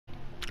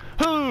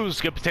Whooz!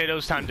 Good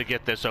potatoes, time to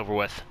get this over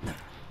with.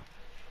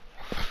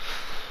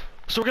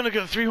 So we're gonna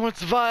go 3-1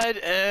 divide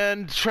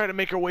and try to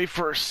make our way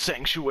for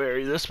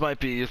Sanctuary. This might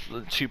be a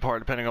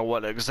two-part depending on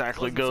what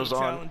exactly goes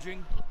on.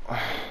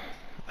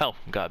 Oh,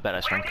 got bad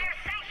ice cream.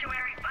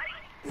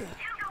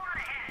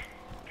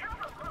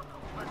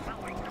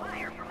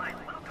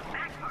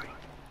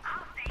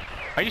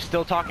 Are you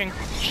still talking?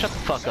 Shut the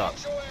fuck up.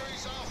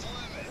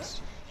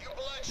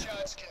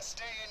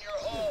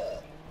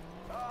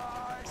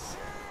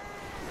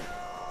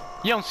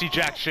 You don't see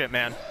jack shit,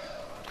 man.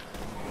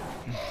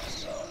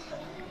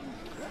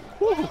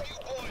 Woo.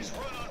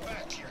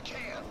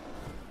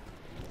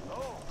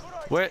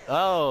 Where?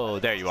 Oh,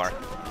 there you are.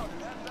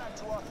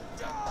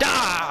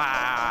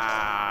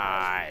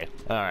 Die!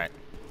 Alright,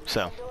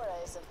 so. Pandora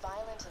is a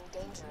violent and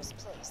dangerous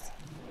place.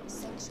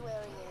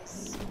 Sanctuary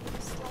is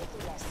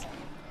slightly less so.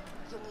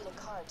 You'll need a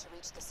card to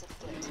reach the city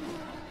gate.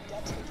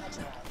 Get to the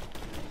catcher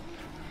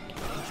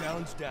ride.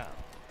 Challenge down.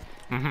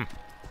 Mm-hmm.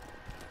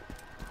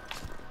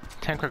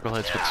 10 critical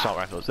hits with assault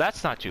rifles.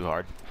 That's not too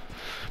hard.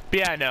 But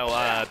yeah,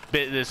 no,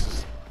 this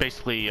is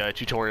basically a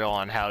tutorial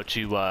on how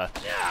to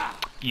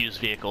use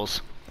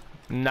vehicles.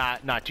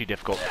 Not too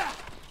difficult.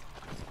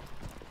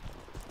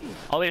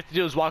 All we have to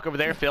do is walk over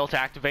there, fail to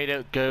activate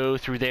it, go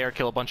through there,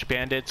 kill a bunch of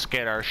bandits,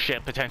 get our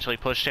ship potentially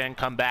pushed in,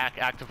 come back,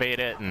 activate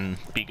it, and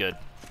be good.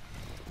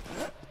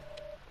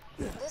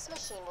 This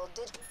machine will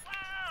Damn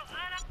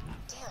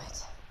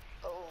it.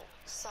 Oh,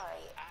 sorry.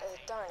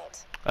 Darn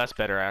it. That's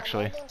better,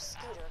 actually. A man named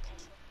Scooter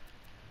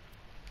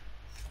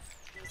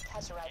these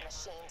catcher ride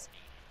machines.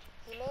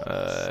 He may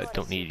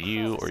don't need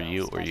you or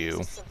you or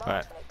you.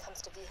 Alright. When it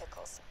comes to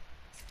vehicles.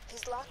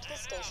 He's locked the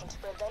station to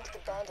prevent the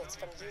bandits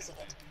from using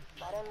it,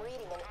 but I'm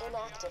reading an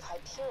inactive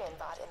Hyperion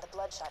bot in the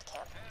Bloodshot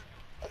camp.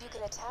 If you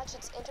can attach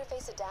its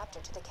interface adapter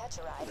to the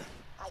catcher ride,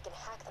 I can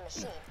hack the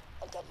machine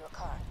and get you a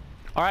car.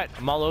 Alright,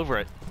 I'm all over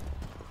it.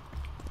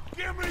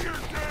 Give me your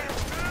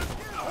damn gun!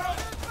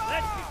 Let's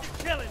get you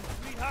killing,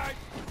 sweetheart!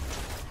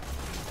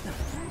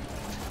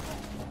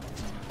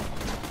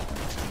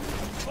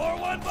 Or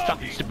one more!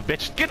 Fuck you, stupid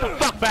bitch. Get the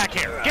fuck back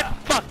here! Get the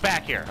fuck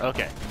back here!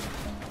 Okay.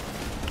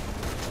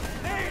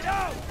 Hey,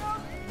 no!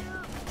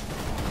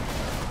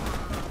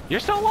 You're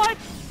still alive?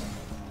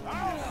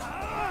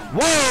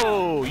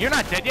 Whoa! You're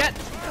not dead yet?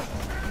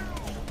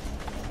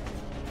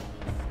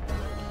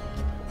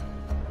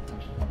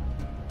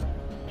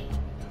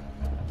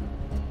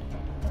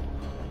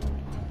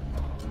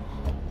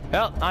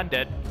 Well, I'm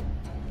dead.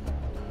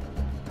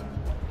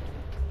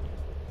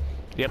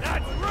 Yep.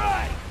 That's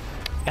right!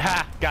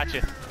 Ha!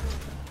 Gotcha.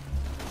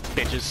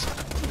 Bitches.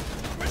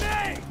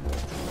 Grenade!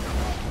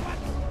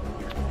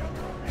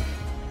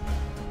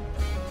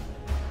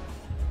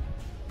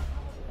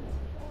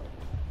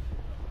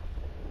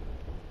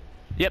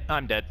 Yep,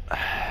 I'm dead.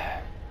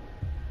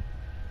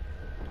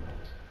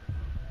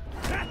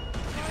 Did you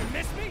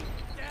miss me?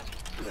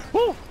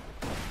 Woo!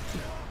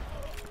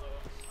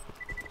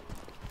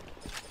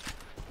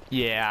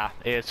 Yeah,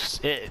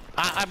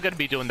 I'm gonna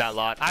be doing that a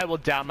lot. I will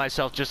down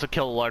myself just to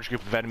kill a large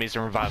group of enemies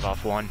and revive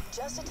off one.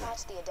 Just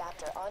attach the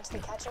adapter onto the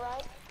catcher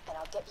ride, and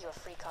I'll get you a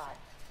free car.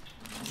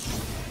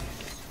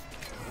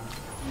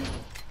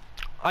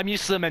 I'm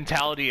used to the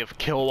mentality of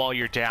kill while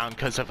you're down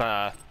because of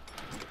a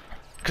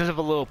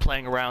little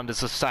playing around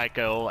as a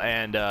psycho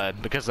and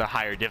because of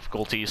higher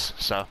difficulties.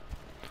 So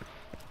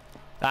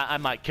I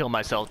might kill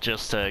myself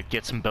just to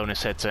get some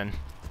bonus hits in.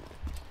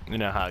 You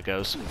know how it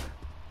goes.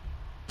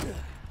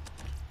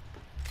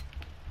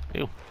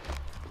 Ew.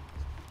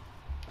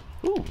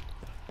 Ooh.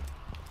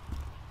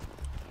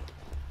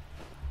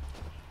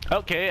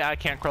 Okay, I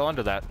can't crawl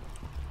under that.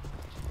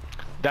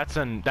 That's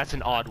an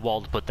odd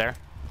wall to put there.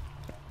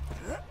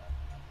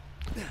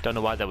 Don't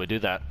know why that would do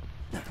that.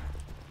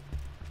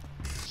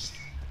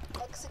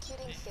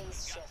 Executing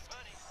phase shift.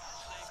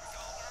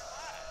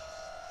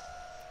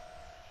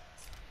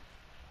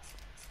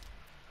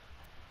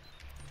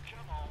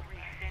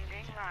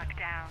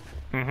 Lockdown.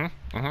 Wait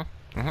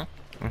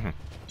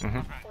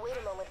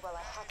a moment while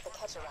I hack the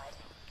catcher ride.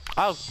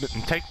 Oh,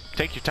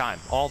 take your time.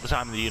 All the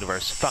time in the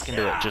universe. Fucking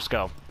do it. Just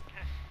go.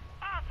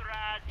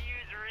 Authorized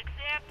user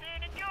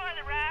accepted. Enjoy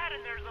the ride,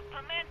 and there's a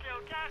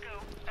pimento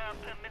taco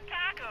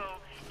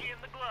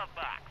in the glove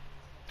box.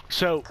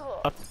 So,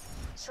 Cool.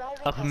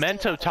 a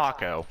pimento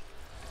taco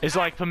is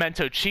like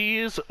pimento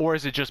cheese, or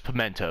is it just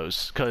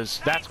pimentos?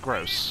 Because that's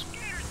gross.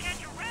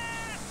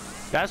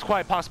 That's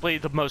quite possibly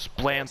the most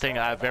bland thing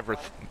I've ever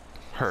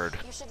heard.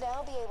 You should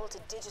now be able to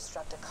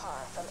digistruct a car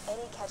from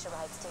any catcher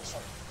ride station.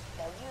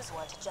 Now use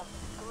one to jump.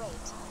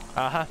 Great.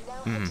 Uh-huh.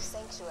 Now head to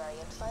Sanctuary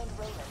and find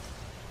Raymond.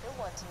 He'll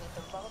want to meet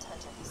the Vault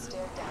Hunter who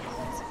stared down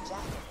handsome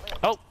Jack and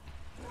lived. Oh.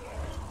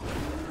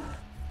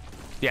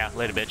 Yeah,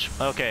 later, bitch.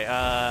 Okay,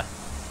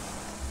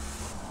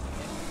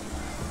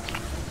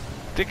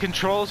 the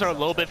controls are a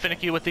little bit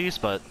finicky with these,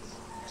 but...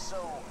 So,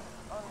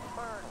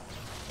 unburdened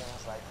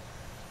things like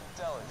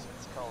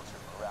intelligence, culture,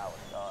 morality,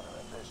 honor,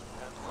 ambition,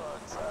 good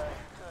looks. I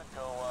could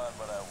go on,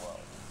 but I won't.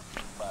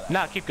 But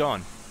Nah, keep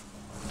going.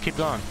 Keep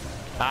going.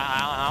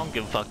 I don't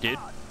give a fuck, dude.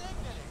 dignity!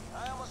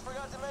 I almost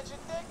forgot to mention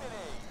dignity!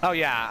 Oh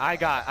yeah, I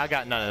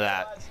got none of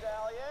that.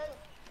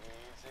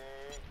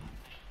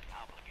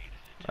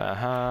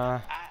 Uh-huh.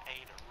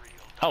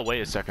 Oh,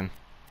 wait a second.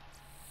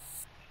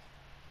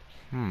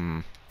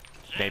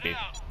 Maybe.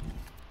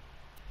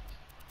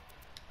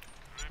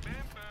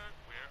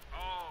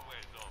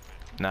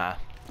 Nah,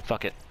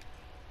 fuck it.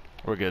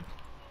 We're good.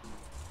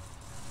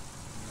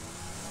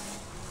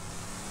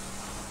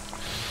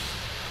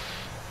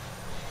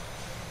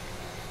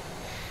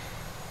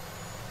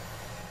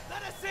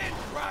 Let us in,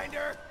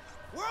 Grinder!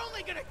 We're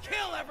only gonna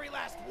kill every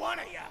last one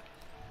of ya!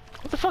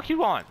 What the fuck you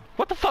want?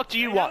 What the fuck do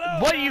you want?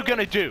 What are you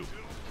gonna do?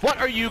 What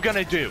are you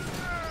gonna do?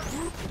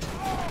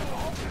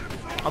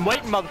 I'm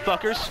waiting,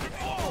 motherfuckers.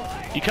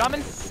 You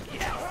coming?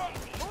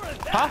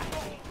 Huh?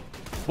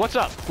 What's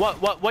up?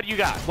 What do you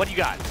got? What do you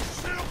got?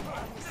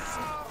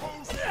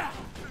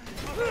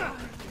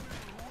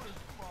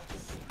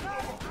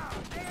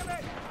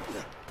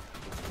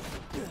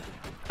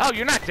 Oh,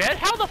 you're not dead?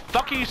 How the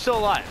fuck are you still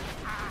alive?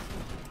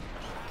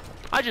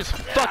 I just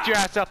fucked your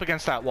ass up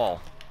against that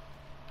wall.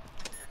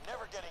 You're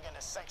never getting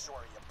into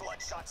Sanctuary, you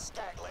bloodshot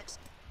skagligs.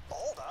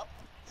 Hold up,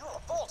 you're a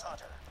Vault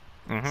Hunter.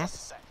 Just a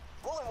sec.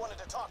 Roland wanted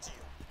to talk to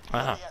you.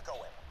 Let me echo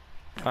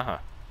him.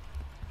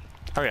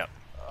 Hurry up.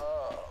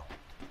 Oh,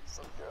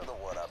 so you're the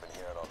one I've been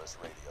hearing all this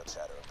radio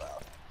chatter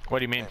about. What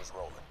do you mean? My name's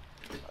Roland.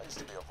 I used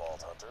to be a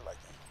Vault Hunter like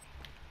you,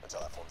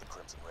 until I formed the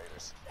Crimson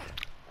Raiders.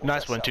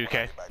 Nice one,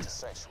 2K. Back to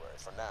Sanctuary.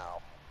 For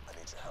now, I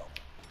need your help.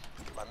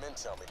 My men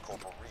tell me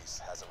Corporal Reese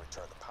hasn't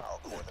returned the power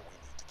core that we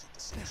need to keep the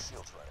city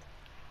shields running.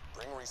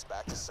 Bring Reese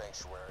back to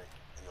Sanctuary,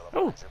 and you'll have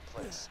earned your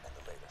place in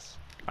the Raiders.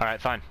 Alright,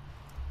 fine.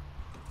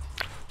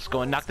 Let's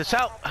go and knock this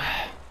out.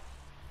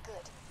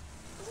 Good.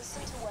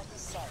 Listen to what he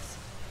says.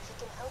 He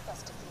can help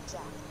us defeat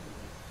Jack.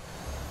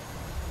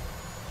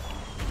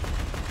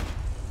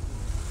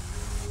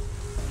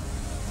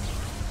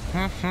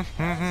 Jack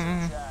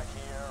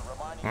here,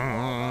 reminding you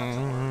all not to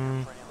worry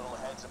your pretty little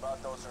heads about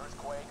those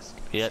earthquakes.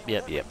 Yep.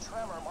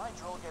 Tremor, my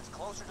drill gets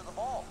closer to the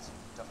vault,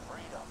 to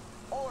freedom,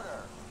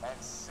 order,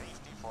 and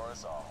safety for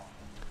us all.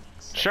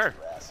 Sure.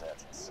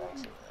 Assets and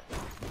Sanctuary.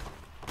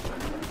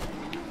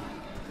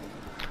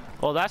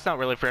 Well, that's not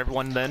really for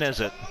everyone then,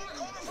 is it?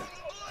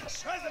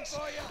 Present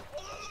for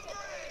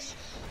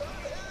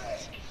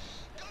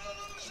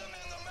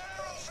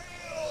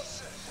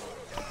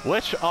you!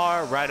 Which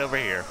are right over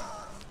here.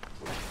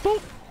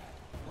 Boop.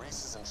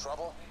 Reese is in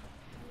trouble?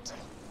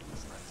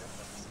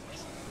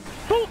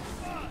 Boop.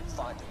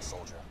 Find him,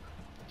 soldier.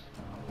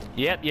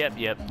 Yep.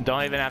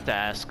 Don't even have to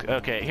ask.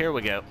 Okay, here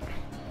we go.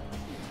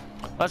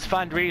 Let's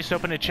find Reese,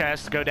 open a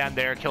chest, go down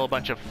there, kill a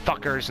bunch of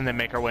fuckers, and then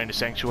make our way into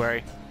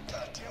Sanctuary.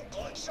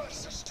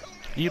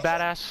 You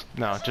badass?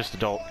 No, just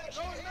adult.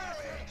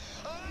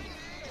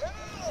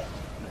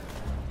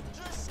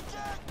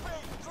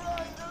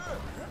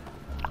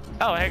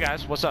 Oh, hey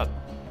guys, what's up?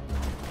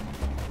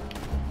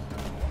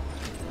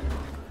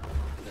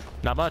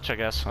 Not much, I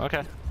guess.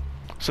 Okay.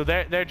 So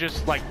they're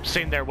just like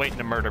sitting there waiting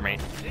to murder me,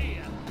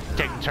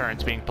 taking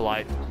turns being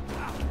polite.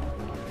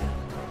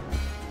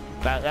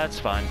 That's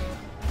fine.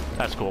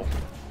 That's cool.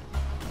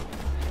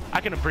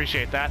 I can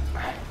appreciate that.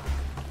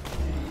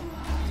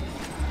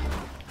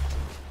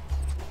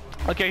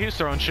 Okay, who's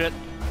throwing shit?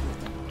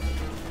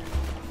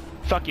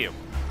 Fuck you.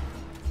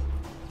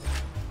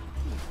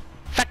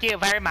 Fuck you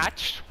very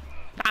much.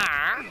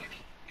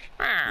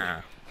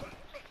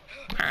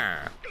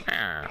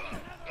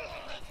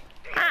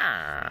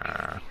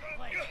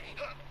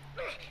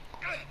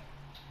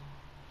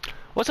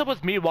 What's up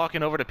with me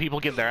walking over to people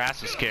getting their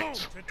asses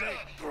kicked?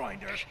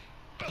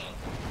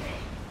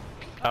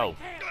 Oh.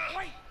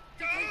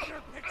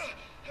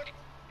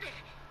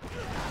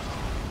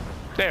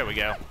 There we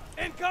go.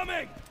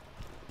 Incoming!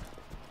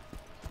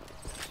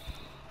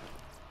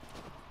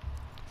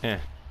 Yeah.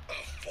 A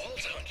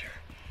Vault Hunter?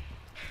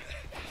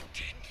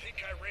 Didn't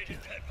think I rated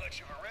that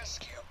much of a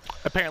rescue.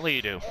 Apparently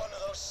you do. One of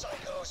those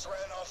psychos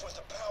ran off with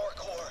the power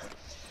core.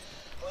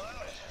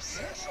 Without it,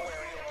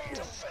 Sanctuary will be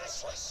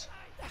defenseless.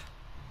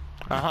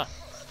 Uh-huh.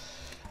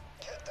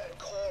 Get that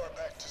core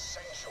back to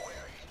Sanctuary.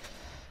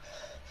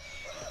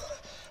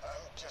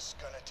 I'm just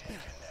gonna take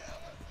a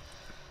nap.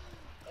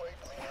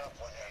 Wake me up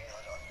when I'm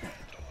not on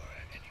Pandora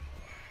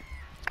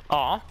anymore.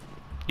 Aw.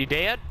 You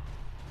dead?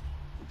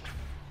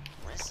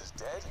 Reese is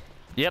dead?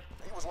 Yep.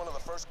 He was one of the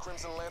first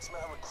Crimson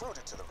Lancemen I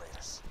recruited to the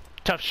Raiders.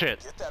 Tough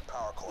shit. Get that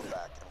power core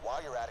back, and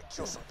while you're at it,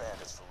 kill some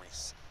bandits for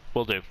Reese.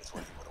 Will do. It's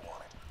what he would have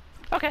wanted.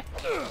 Okay.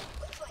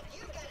 Looks like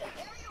you've got an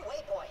area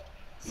waypoint.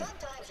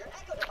 Sometimes your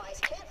echo device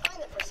can't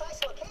find the precise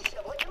location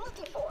of what you're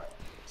looking for.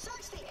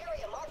 Search the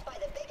area marked by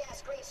the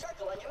big-ass green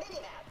circle on your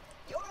minimap.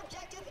 Your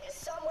objective is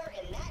somewhere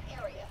in that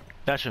area.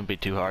 That shouldn't be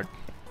too hard.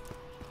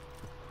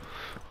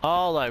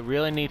 All I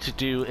really need to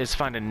do is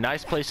find a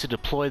nice place to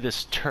deploy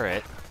this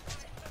turret.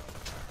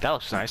 That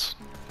looks nice.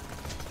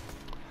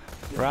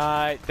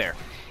 Right there.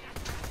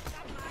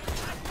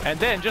 And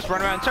then just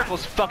run around in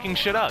circles fucking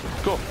shit up.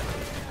 Cool.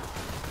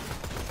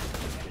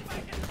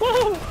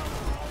 Woohoo!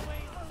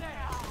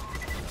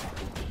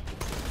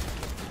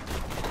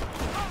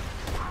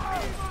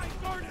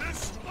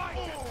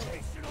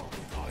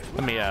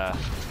 Let me,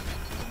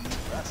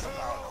 That's the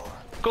power core.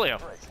 Coolio.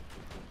 Great.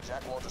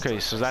 Jack won't Okay, destroy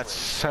so the that's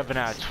sanctuary. 7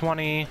 out of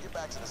 20. Get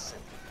back to the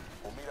city.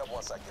 We'll meet up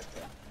once I get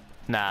there.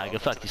 Nah, go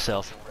fuck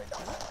yourself.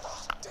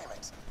 Damn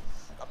it.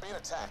 I'm being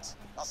attacked.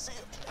 I'll see you.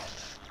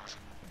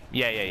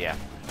 Yeah.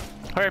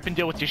 Hurry up and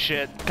deal with your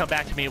shit. Come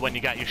back to me when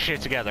you got your shit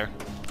together.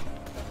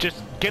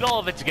 Just get all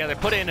of it together,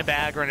 put it in a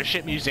bag or in a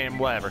shit museum,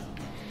 whatever.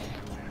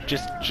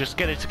 Just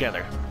get it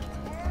together.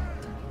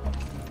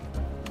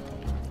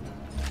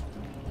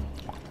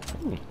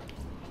 Ooh.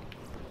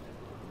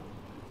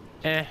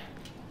 Eh.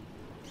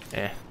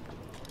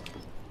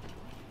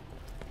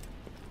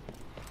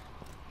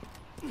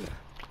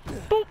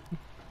 Boop.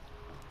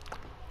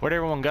 Where'd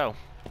everyone go?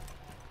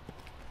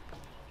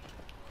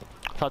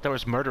 I thought there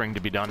was murdering to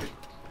be done.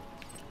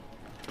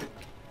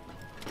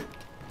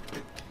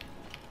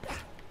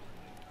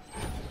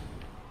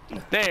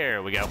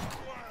 There we go.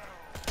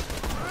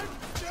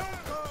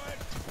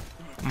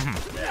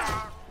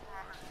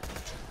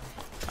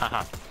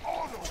 Uh-huh.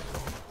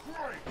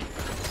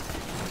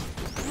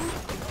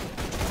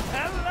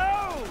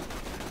 Hello!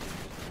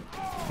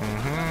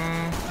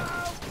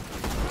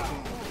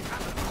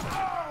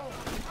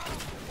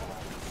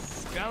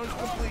 Challenge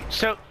complete.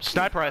 So,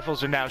 sniper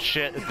rifles are now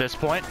shit at this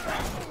point.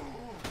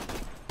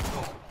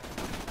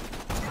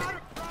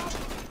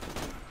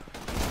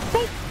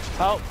 Boop.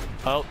 Oh.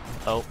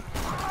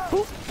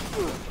 Boop.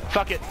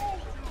 Fuck it.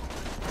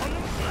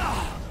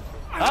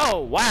 Oh,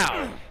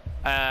 wow.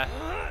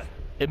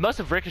 It must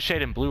have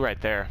ricocheted in blue right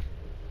there.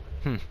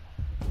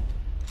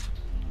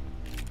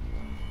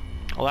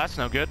 Well, that's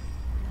no good.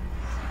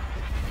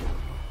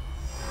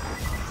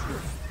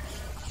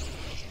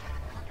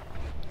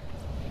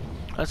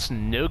 That's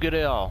no good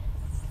at all.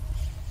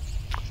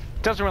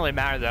 Doesn't really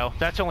matter though.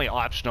 That's only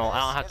optional. I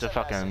don't have to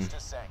fucking.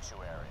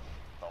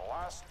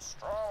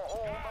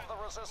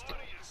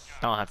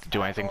 I don't have to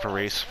do anything for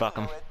Reese. Fuck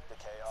him.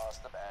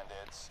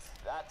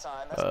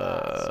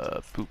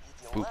 Boop,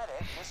 boop.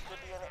 This could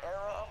be an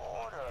era of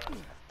order.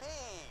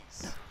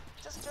 Bees,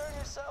 just turn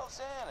yourselves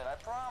in, and I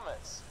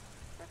promise,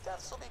 your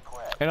deaths will be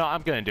quick. You know,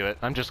 I'm gonna do it.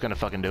 I'm just gonna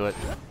fucking do it.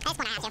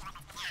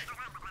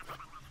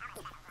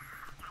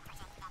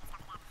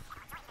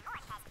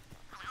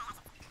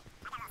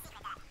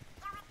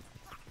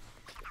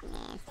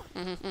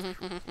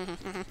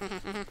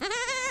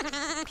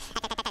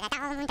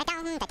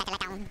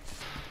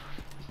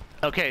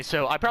 Okay,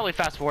 so I probably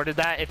fast forwarded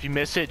that. If you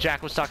missed it,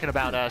 Jack was talking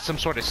about some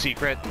sort of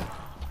secret.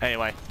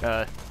 Anyway,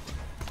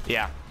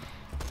 yeah.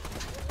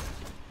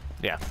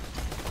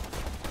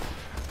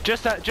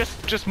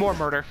 Just more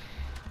murder.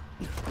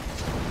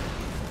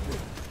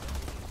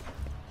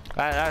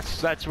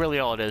 That's really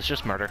all it is.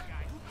 Just murder.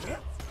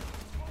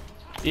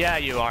 Yeah,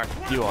 you are.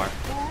 You're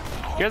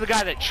the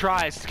guy that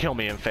tries to kill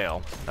me and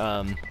fail.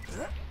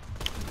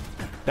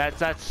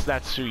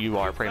 That's who you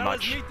are, pretty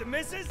much. Meet the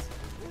missus?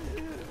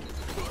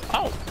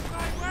 Oh.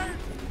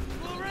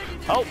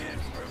 Oh.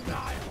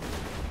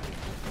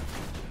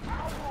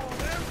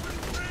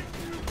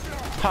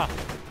 Huh.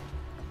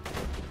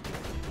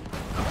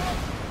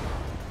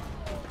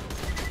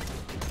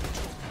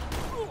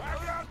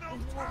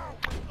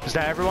 Is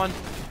that everyone?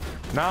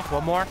 No?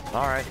 One more?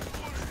 Alright.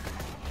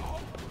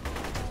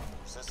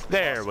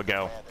 There we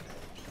go.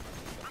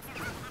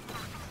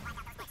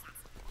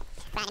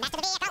 Run back to the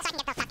vehicle so I can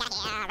get the fuck out of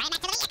here. Run back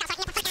to the vehicle so I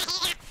can get the fuck out of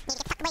here. Need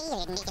to fuck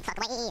away. Need to fuck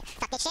away.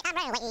 Fuck this shit, I'm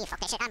running away. Fuck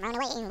this shit, I'm running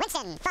away.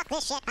 Winston, fuck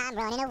this shit, I'm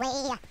running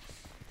away. Yep.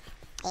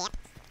 Yep.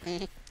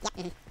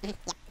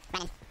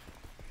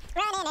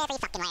 Running every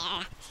fucking where.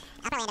 I'll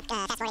probably end up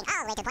fast forwarding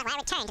all the way to the point where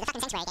I return to the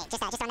fucking sanctuary gate. Just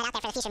throwing it out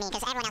there for the future me,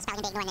 because everyone else is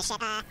probably gonna be ignoring this shit.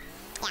 Yeah.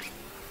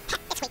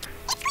 It's weak.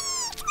 It's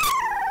weak!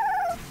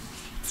 Woo!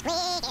 It's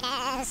weak, it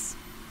is.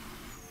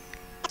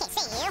 Okay,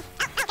 see you.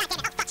 Oh, goddammit.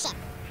 Oh, fuck shit.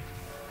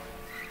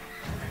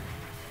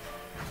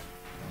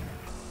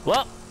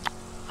 Well,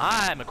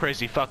 I'm a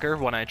crazy fucker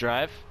when I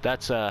drive.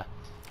 That's not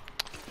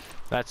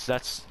good. Is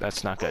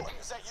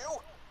that you?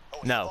 Oh,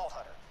 it's No. the Vault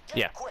Hunter. Get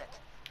Yeah. it quick.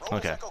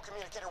 Roland's Okay. echo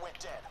communicator went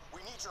dead.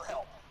 We need your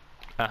help.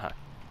 Uh-huh.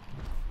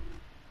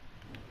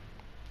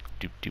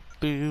 Doop doop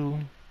boo.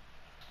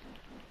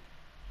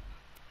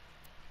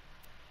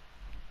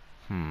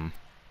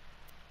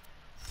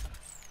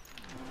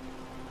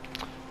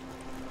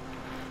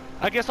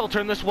 I guess I'll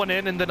turn this one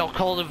in and then I'll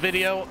call it a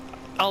video.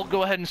 I'll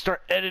go ahead and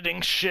start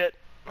editing shit.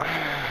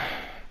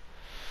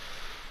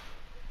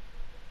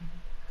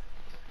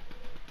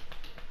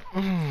 Made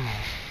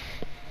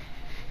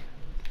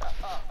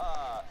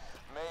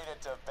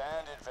it to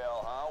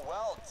Banditville, huh?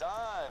 Well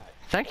done.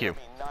 Thank you.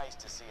 It'd be nice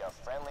to see a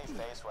friendly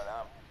face when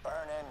I'm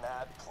burning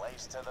that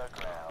place to the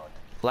ground.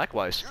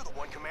 Likewise. You're the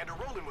one Commander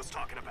Roland was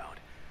talking about.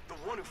 The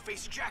one who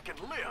faced Jack and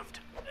lived.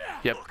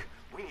 Yep. Look,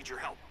 we need your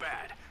help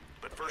bad.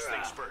 But first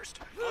things first.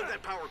 Plug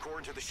that power core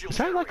into the shield Is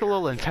that like a generator.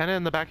 little antenna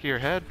in the back of your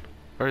head?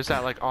 Or is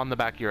that like on the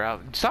back of your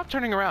out? Stop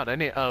turning around. I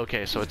need. Oh,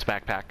 okay, so it's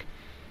backpack.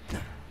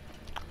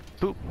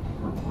 Boop.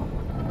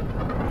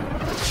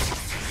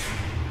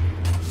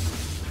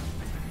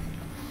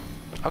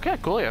 Okay,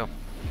 coolio.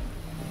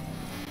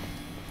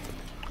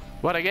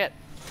 What'd I get?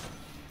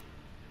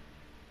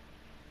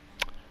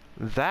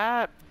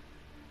 That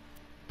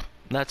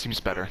seems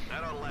better.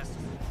 That ought to last.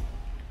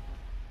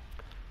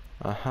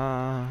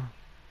 Uh-huh.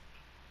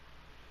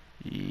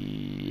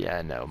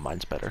 Yeah, no,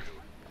 mine's better.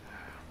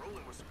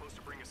 Roland was supposed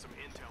to bring us some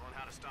intel on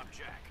how to stop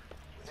Jack.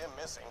 With him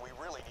missing, we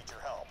really need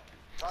your help.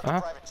 Talk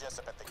to Private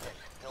Jessup at the gate.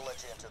 He'll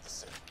let you enter the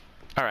city.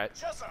 Alright.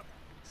 Jessup,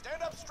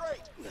 stand up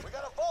straight. We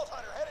got a vault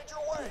hunter headed your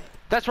way.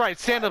 That's right,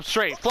 stand up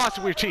straight. Floss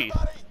your teeth.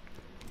 Everybody.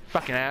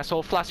 Fucking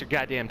asshole, floss your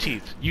goddamn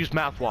teeth. Use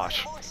mouthwash.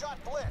 Moonshot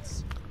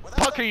blitz. Without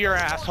Pucker that your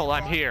first asshole,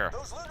 warning I'm bot, here.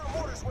 Those lunar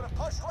mortars would have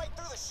punched right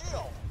through the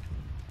shield.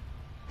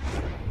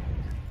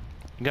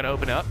 You gonna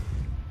open up?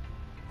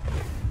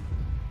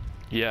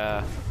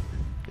 Yeah.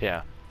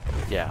 Yeah.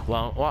 Yeah.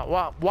 Well,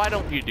 why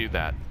don't you do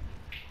that?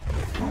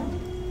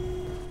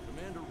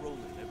 Commander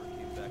Roland never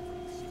came back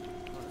from the secret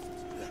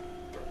reconnaissance.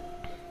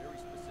 Very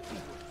specific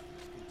orders for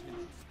this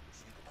contingency. Which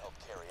you can help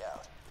carry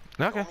out.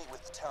 Okay. Go meet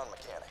with the town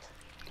mechanic.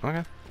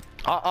 Okay.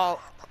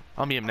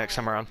 I'll meet him next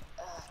time around.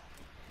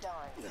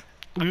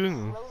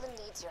 Darn. Roland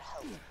needs your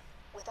help.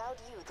 Without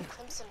you, the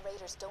Crimson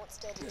Raiders don't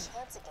stand a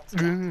chance against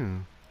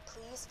Jack.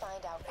 Please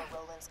find out where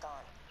Roland's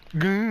gone.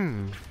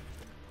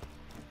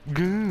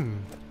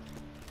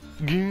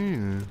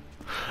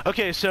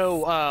 Okay,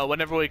 so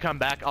whenever we come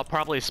back, I'll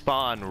probably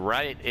spawn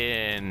right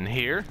in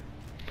here.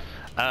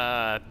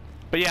 But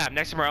yeah,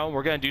 next time around,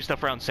 we're gonna do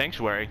stuff around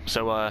Sanctuary.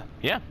 So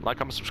yeah, like,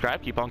 comment,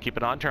 subscribe, keep on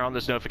keeping on, turn on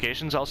those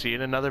notifications. I'll see you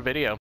in another video.